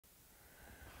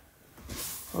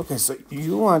Okay, so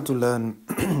you want to learn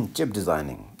chip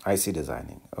designing, IC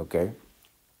designing, okay?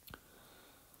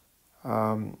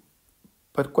 Um,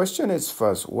 but question is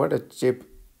first, what a chip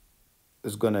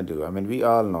is gonna do. I mean, we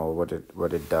all know what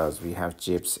it does. We have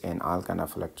chips in all kind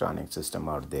of electronic system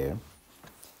out there,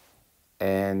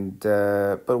 and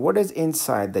but what is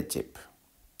inside the chip?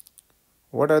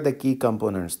 What are the key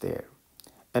components there?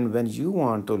 And when you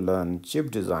want to learn chip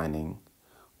designing,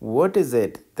 what is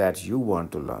it that you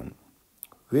want to learn?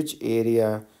 Which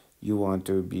area you want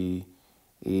to be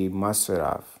a master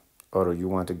of, or you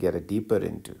want to get a deeper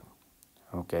into?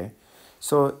 Okay,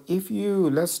 so if you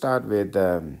let's start with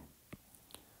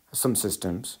some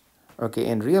systems. Okay,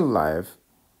 in real life,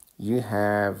 you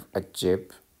have a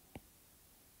chip.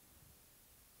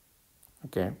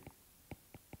 Okay,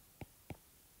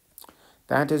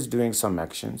 that is doing some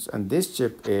actions, and this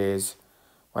chip is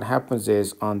what happens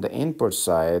is on the input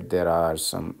side there are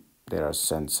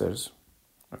sensors.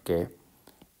 Okay,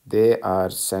 they are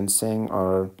sensing,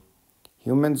 or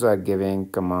humans are giving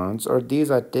commands, or these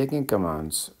are taking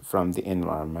commands from the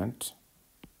environment.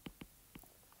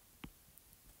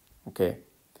 Okay,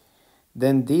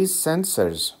 then these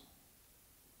sensors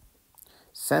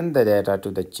send the data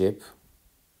to the chip.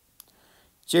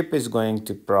 Chip is going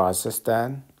to process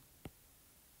that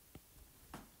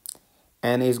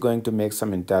and is going to make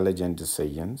some intelligent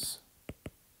decisions.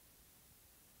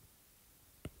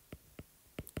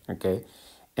 Okay,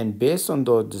 and based on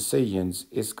those decisions,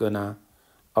 it's gonna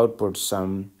output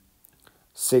some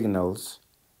signals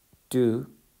to,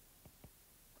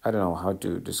 I don't know how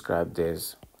to describe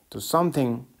this, to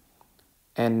something,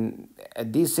 and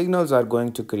these signals are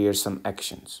going to create some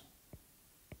actions.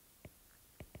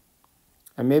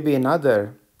 And maybe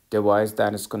another device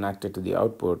that is connected to the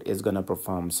output is going to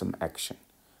perform some action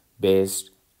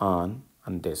based on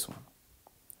this one.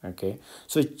 Okay,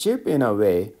 so chip in a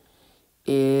way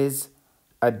is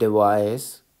a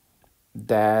device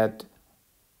that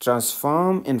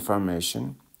transform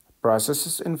information,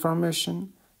 processes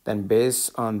information, then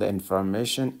based on the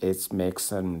information it makes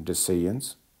some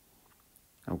decisions.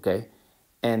 Okay,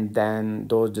 and then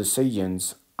those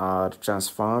decisions are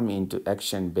transformed into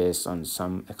action based on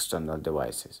some external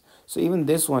devices. So even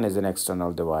this one is an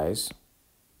external device.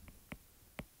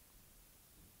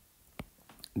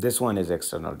 This one is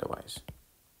external device.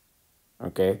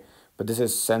 Okay, but this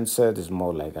is sensor. This is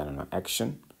more like, I don't know,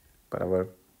 action, whatever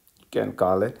you can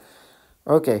call it.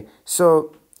 Okay,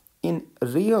 so in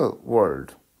real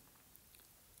world,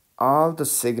 all the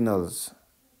signals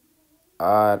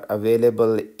are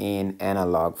available in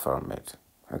analog format.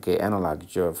 Okay, analog.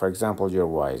 For example, your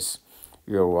voice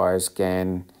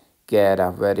can get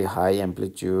a very high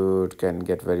amplitude, can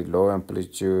get very low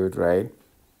amplitude, right?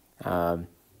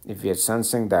 If you're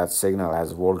sensing that signal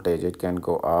as voltage, it can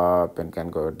go up and can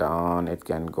go down, it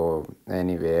can go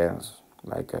anywhere,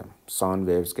 like sound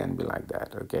waves can be like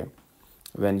that. Okay,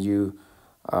 when you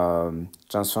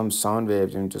transform sound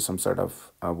waves into some sort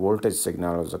of voltage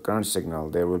signal or a current signal,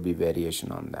 there will be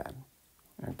variation on that.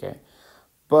 Okay,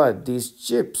 but these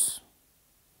chips,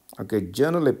 okay,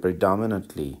 generally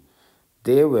predominantly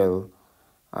they will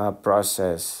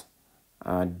process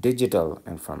digital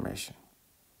information.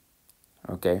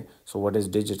 Okay, so what is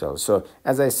digital? So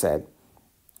as I said,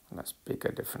 let's pick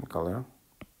a different color.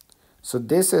 So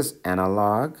this is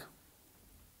analog.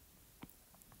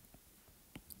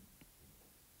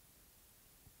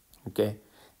 Okay,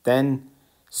 then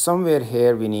somewhere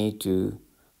here we need to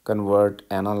convert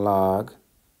analog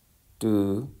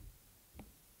to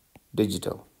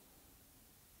digital.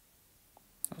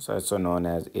 So it's also known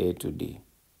as A to D,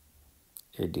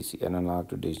 ADC, analog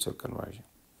to digital conversion.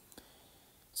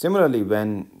 Similarly,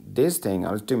 when this thing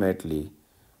ultimately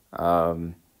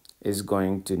is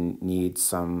going to need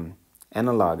some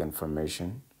analog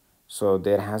information, so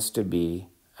there has to be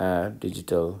a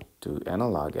digital to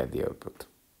analog at the output.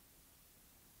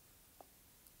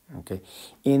 Okay,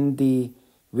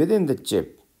 within the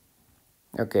chip,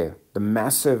 okay, the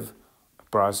massive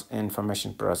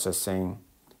information processing,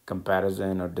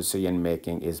 comparison, or decision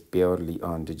making is purely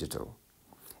on digital.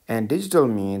 And digital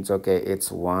means, okay,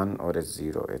 it's one or it's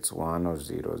zero. It's one or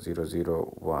zero, zero,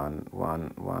 zero, one,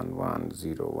 one, one, one,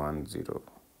 zero, one, zero,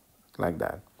 like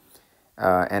that.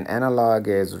 And analog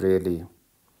is really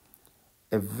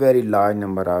a very large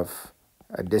number of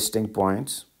distinct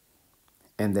points.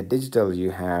 In the digital,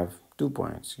 you have 2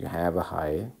 points. You have a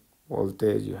high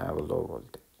voltage, you have a low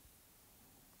voltage.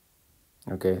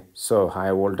 Okay, so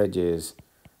high voltage is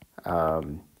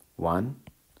 1,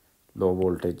 low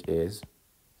voltage is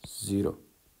 0.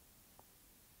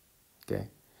 Okay,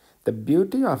 the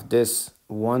beauty of this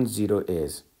 1 0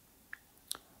 is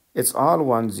it's all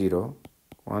 1 0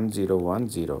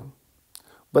 1010.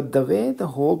 But the way the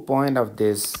whole point of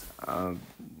this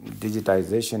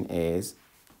digitization is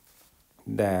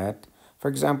that, for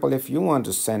example, if you want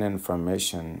to send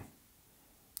information,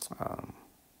 um,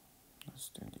 let's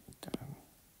delete that.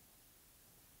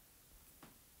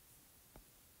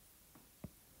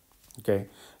 Okay,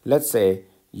 let's say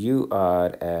you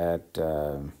are at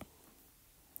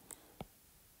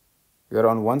you're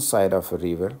on one side of a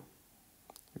river.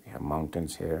 We have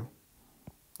mountains here.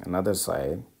 Another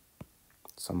side,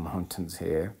 some mountains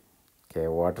here. Okay,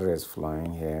 water is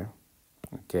flowing here.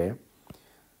 Okay,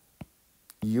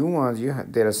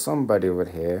 there is somebody over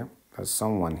here or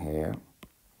someone here.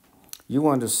 You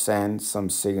want to send some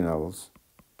signals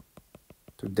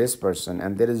to this person,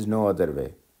 and there is no other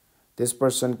way. This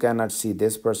person cannot see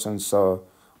this person, so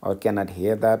or cannot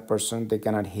hear that person. They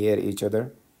cannot hear each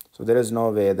other. So there is no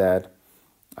way that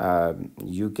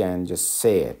you can just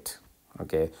say it.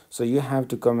 Okay, so you have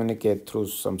to communicate through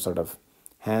some sort of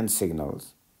hand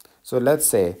signals. So let's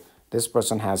say this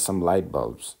person has some light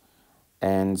bulbs,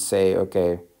 and say,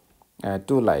 okay,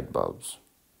 two light bulbs.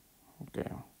 Okay.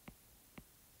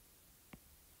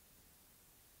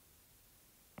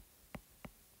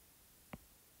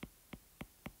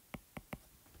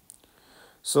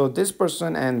 So this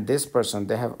person and this person,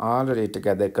 they have already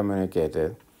together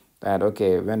communicated that,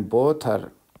 okay, when both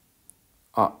are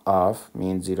off,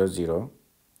 means 0 0,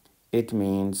 it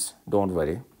means don't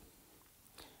worry.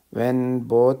 When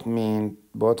both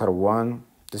are 1,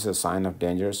 this is a sign of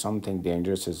danger. Something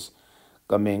dangerous is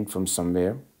coming from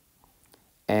somewhere.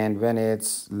 And when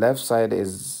its left side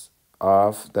is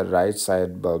off, the right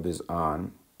side bulb is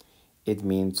on, it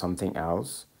means something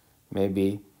else.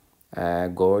 Maybe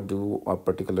go do a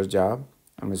particular job.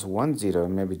 And it's 1 0,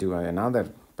 maybe do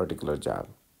another particular job.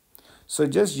 So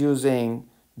just using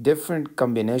different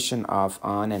combination of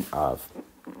on and off,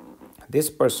 this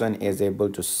person is able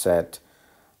to send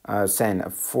a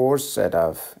 4 set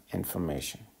of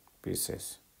information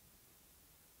pieces.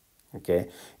 Okay,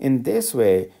 in this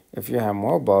way, if you have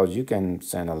more bulbs, you can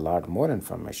send a lot more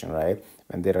information, right?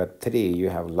 When there are 3, you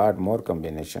have a lot more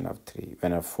combination of 3.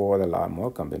 When there are 4, a lot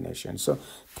more combination. So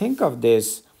think of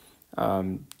this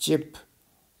chip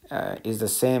is the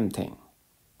same thing.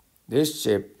 This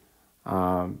chip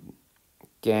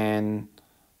can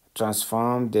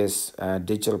transform this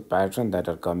digital pattern that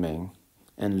are coming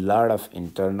in lot of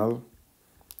internal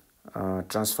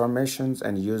transformations,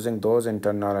 and using those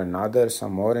internal and others,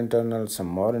 some more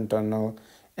internal,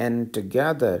 and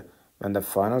together when the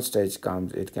final stage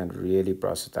comes, it can really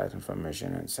process that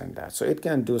information and send that. So it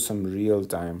can do some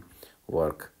real-time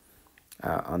work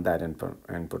on that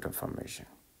input information.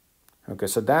 Okay,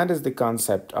 so that is the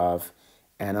concept of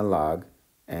analog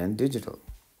and digital.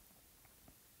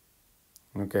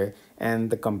 Okay, and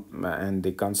the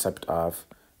concept of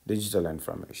digital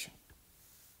information.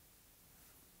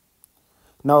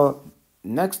 Now,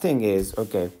 next thing is,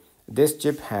 okay, this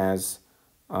chip has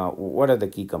what are the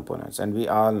key components? And we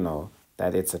all know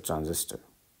that it's a transistor.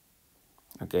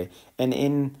 Okay, and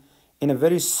in a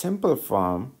very simple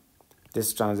form,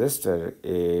 this transistor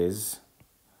is,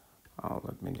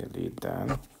 let me delete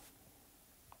that.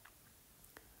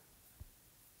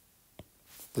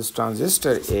 This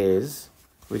transistor is,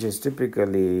 which is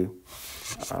typically,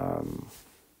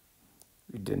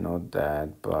 we denote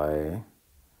that by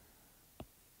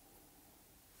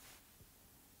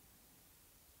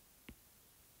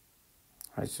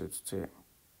I should say,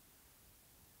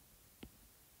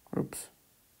 oops.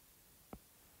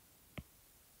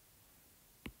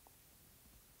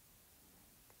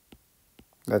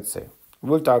 Let's say,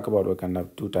 we'll talk about what kind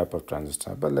of 2 type of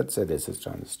transistor, but let's say this is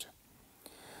transistor.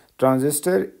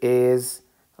 Transistor is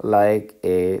like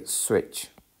a switch.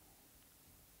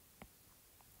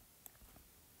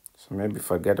 So maybe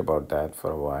forget about that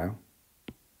for a while.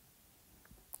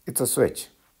 It's a switch.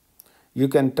 You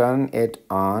can turn it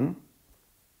on.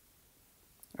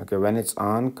 Okay, when it's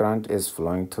on, current is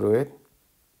flowing through it.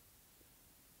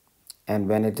 And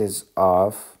when it is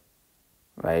off,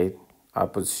 right,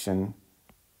 opposition,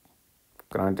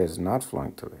 current is not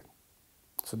flowing through it.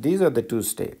 So these are the 2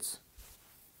 states.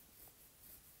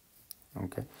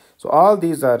 Okay, so all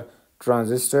these are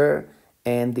transistor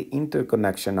and the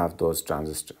interconnection of those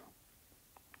transistors.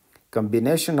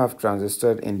 Combination of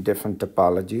transistor in different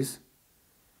topologies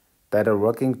that are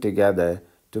working together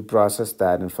to process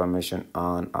that information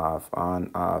on, off,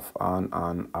 on, off, on,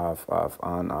 off,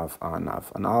 on, off, on,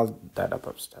 off, and all that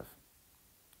above stuff.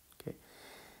 Okay.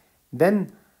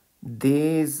 Then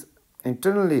these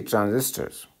internally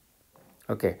transistors,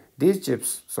 okay, these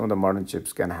chips, some of the modern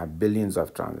chips can have billions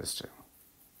of transistors.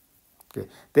 Okay.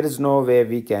 There is no way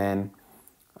we can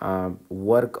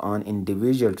work on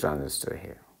individual transistor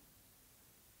here.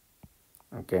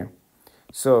 Okay,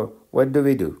 so what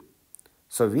do?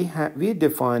 So we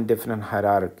define different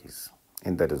hierarchies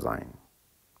in the design.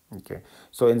 Okay,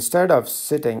 so instead of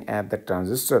sitting at the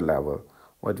transistor level,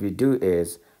 what we do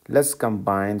is let's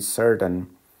combine certain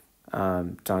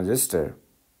transistor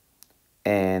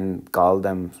and call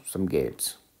them some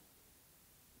gates.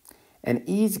 And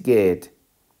each gate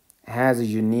has a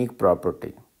unique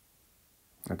property.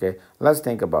 Okay, let's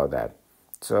think about that.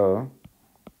 So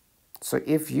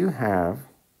if you have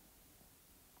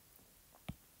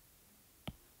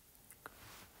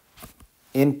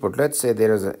input, let's say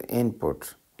there is an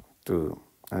input to,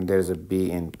 and there is a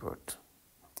B input,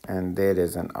 and there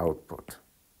is an output.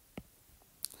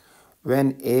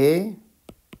 When A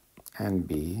and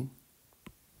B,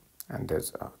 and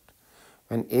there's out.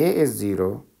 When A is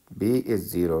 0, B is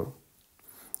 0,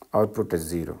 output is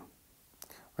 0.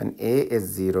 When A is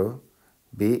 0,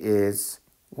 B is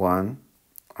 1,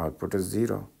 output is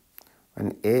 0.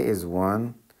 When A is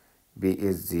 1, B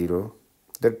is 0.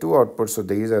 There are two outputs, so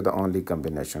these are the only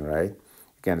combination, right?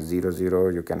 You can 0, 0,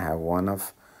 you can have one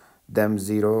of them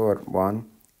 0 or 1,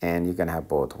 and you can have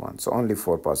both 1. So only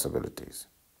 4 possibilities.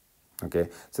 Okay,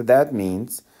 so that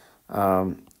means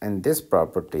in this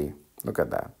property, look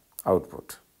at that,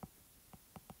 output.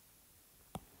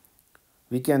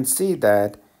 We can see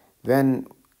that when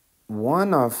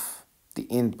one of the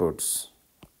inputs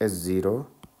is 0,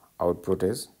 output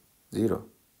is 0.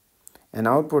 And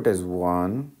output is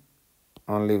 1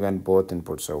 only when both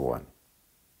inputs are 1.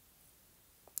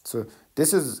 So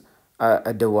this is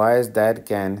a device that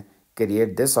can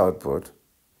create this output,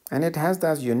 and it has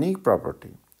that unique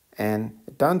property. And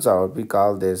it turns out we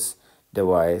call this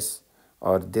device,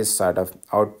 or this sort of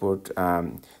output,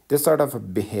 this sort of a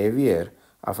behavior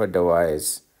of a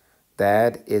device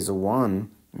that is 1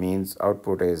 means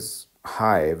output is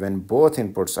high when both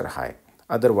inputs are high,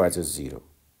 otherwise it's 0.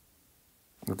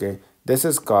 Okay, this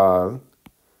is called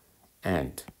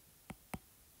AND.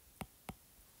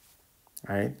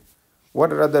 Right?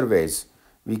 What are other ways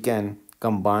we can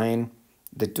combine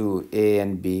the two A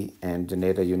and B and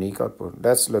generate a unique output?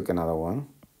 Let's look another one.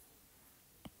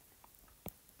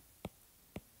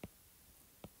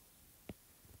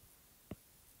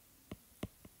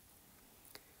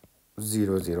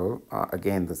 0, 0,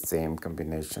 again the same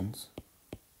combinations.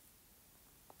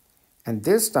 And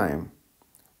this time,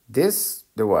 this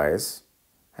device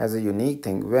has a unique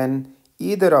thing. When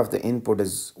either of the input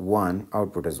is 1,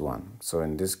 output is 1. So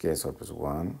in this case, output is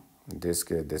 1. In this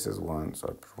case, this is 1, so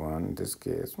output 1. In this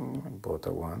case, both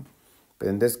are 1. But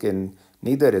in this case,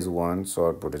 neither is 1, so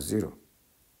output is 0.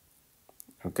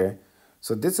 Okay,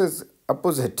 so this is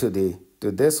opposite to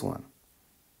this one.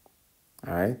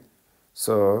 All right,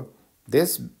 so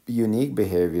this unique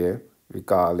behavior, we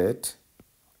call it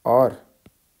OR.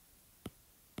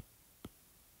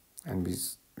 And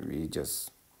we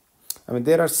just, I mean,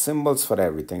 there are symbols for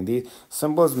everything. These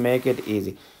symbols make it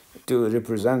easy to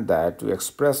represent that, to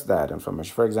express that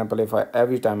information. For example, if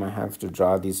every time I have to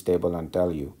draw this table and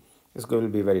tell you, it's going to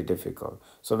be very difficult.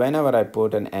 So whenever I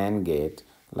put an AND gate,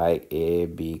 like A,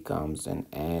 B comes and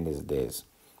AND is this,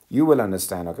 you will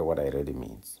understand, okay, what I really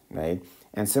means, right?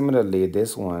 And similarly,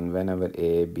 this one, whenever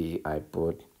A, B, I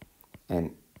put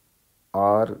an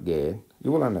OR gate,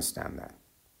 you will understand that,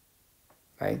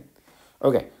 right?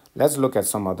 Okay, let's look at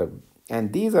some other,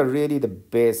 and these are really the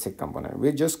basic component.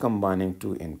 We're just combining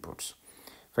two inputs.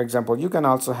 For example, you can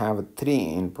also have a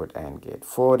 3-input AND gate,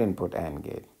 4-input AND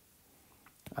gate.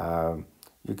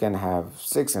 You can have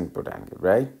 6-input AND gate,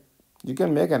 right? You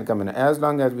can make an combination as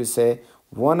long as we say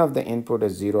one of the input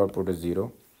is 0, output is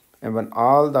 0, and when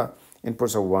all the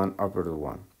inputs are 1, output is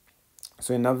 1.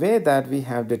 So in a way that we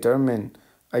have determined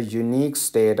a unique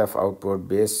state of output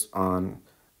based on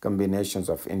combinations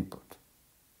of input.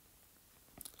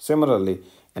 Similarly,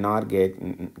 an OR gate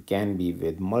can be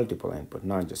with multiple inputs,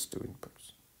 not just 2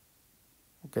 inputs.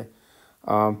 Okay.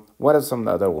 What are some of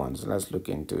the other ones? Let's look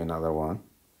into another one.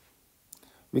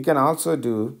 We can also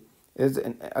do is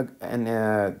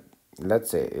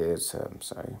let's say is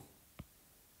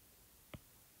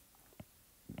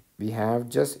we have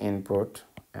just input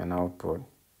and output.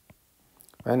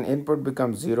 When input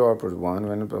becomes 0, output 1.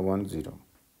 When input 1, 0.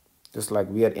 Just like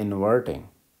we are inverting.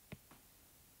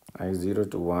 0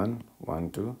 to 1,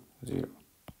 1 to 0.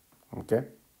 Okay,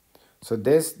 so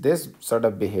this sort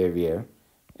of behavior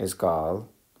is called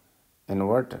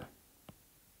inverter.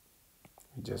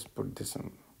 Just put this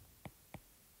in.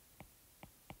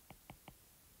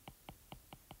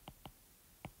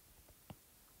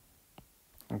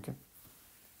 Okay,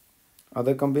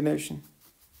 other combination.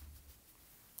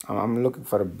 I'm looking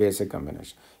for a basic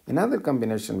combination. Another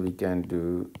combination we can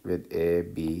do with A,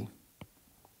 B,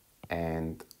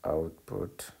 and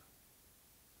output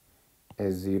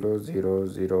is 0 0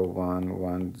 0 1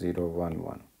 1 0 1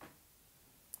 1.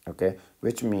 Okay,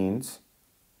 which means,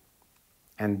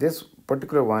 and this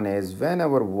particular one is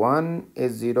whenever one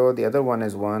is 0, the other one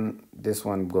is 1, this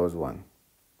one goes 1.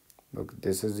 Look,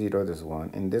 this is 0, this is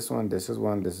 1. In this one, this is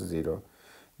 1, this is 0.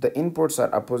 The inputs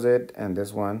are opposite, and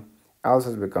this one else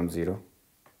has become 0.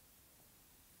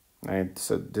 Right,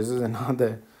 so this is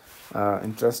another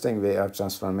interesting way of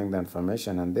transforming the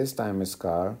information, and this time is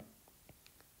called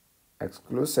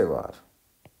exclusive OR.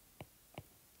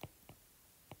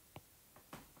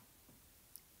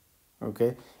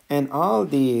 Okay, and all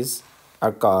these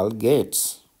are called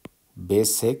gates,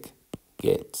 basic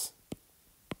gates.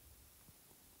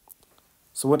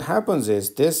 So what happens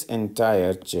is this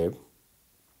entire chip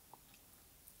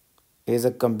is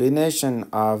a combination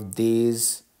of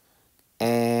these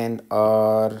and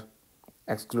or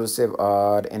exclusive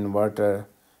or inverter.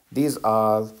 These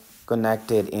all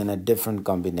connected in a different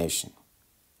combination.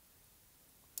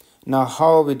 Now,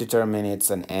 how we determine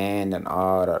it's an AND, an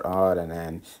or an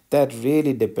AND, that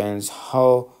really depends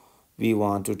how we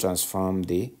want to transform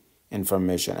the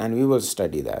information, and we will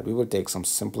study that. We will take some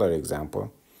simpler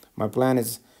example. My plan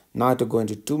is not to go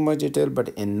into too much detail, but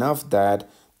enough that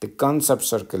the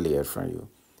concepts are clear for you.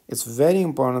 It's very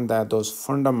important that those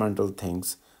fundamental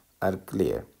things are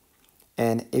clear.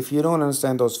 And if you don't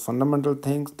understand those fundamental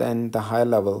things, then the high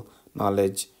level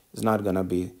knowledge is not going to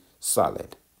be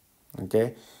solid.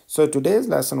 Okay, so today's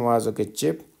lesson was, okay,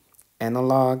 chip,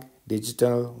 analog,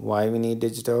 digital, why we need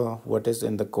digital, what is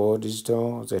in the core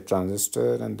digital, the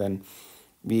transistor, and then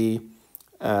we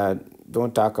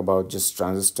don't talk about just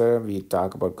transistor, we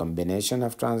talk about combination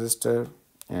of transistor,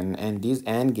 and these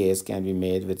AND gates can be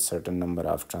made with certain number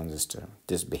of transistor,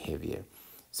 this behavior.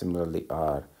 Similarly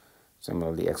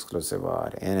exclusive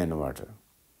OR and inverter.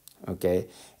 Okay,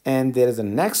 and there is a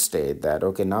next state that,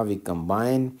 okay, now we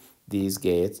combine these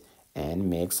gates and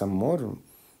make some more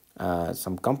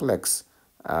some complex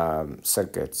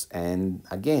circuits, and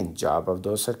again, job of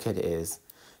those circuit is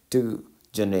to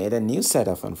generate a new set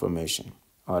of information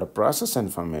or a process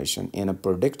information in a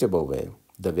predictable way,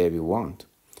 the way we want.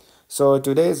 So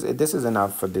this is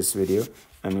enough for this video,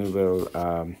 and we will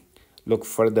look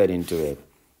further into it,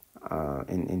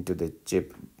 into the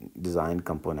chip design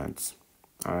components.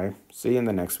 All right, see you in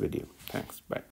the next video. Thanks. Bye.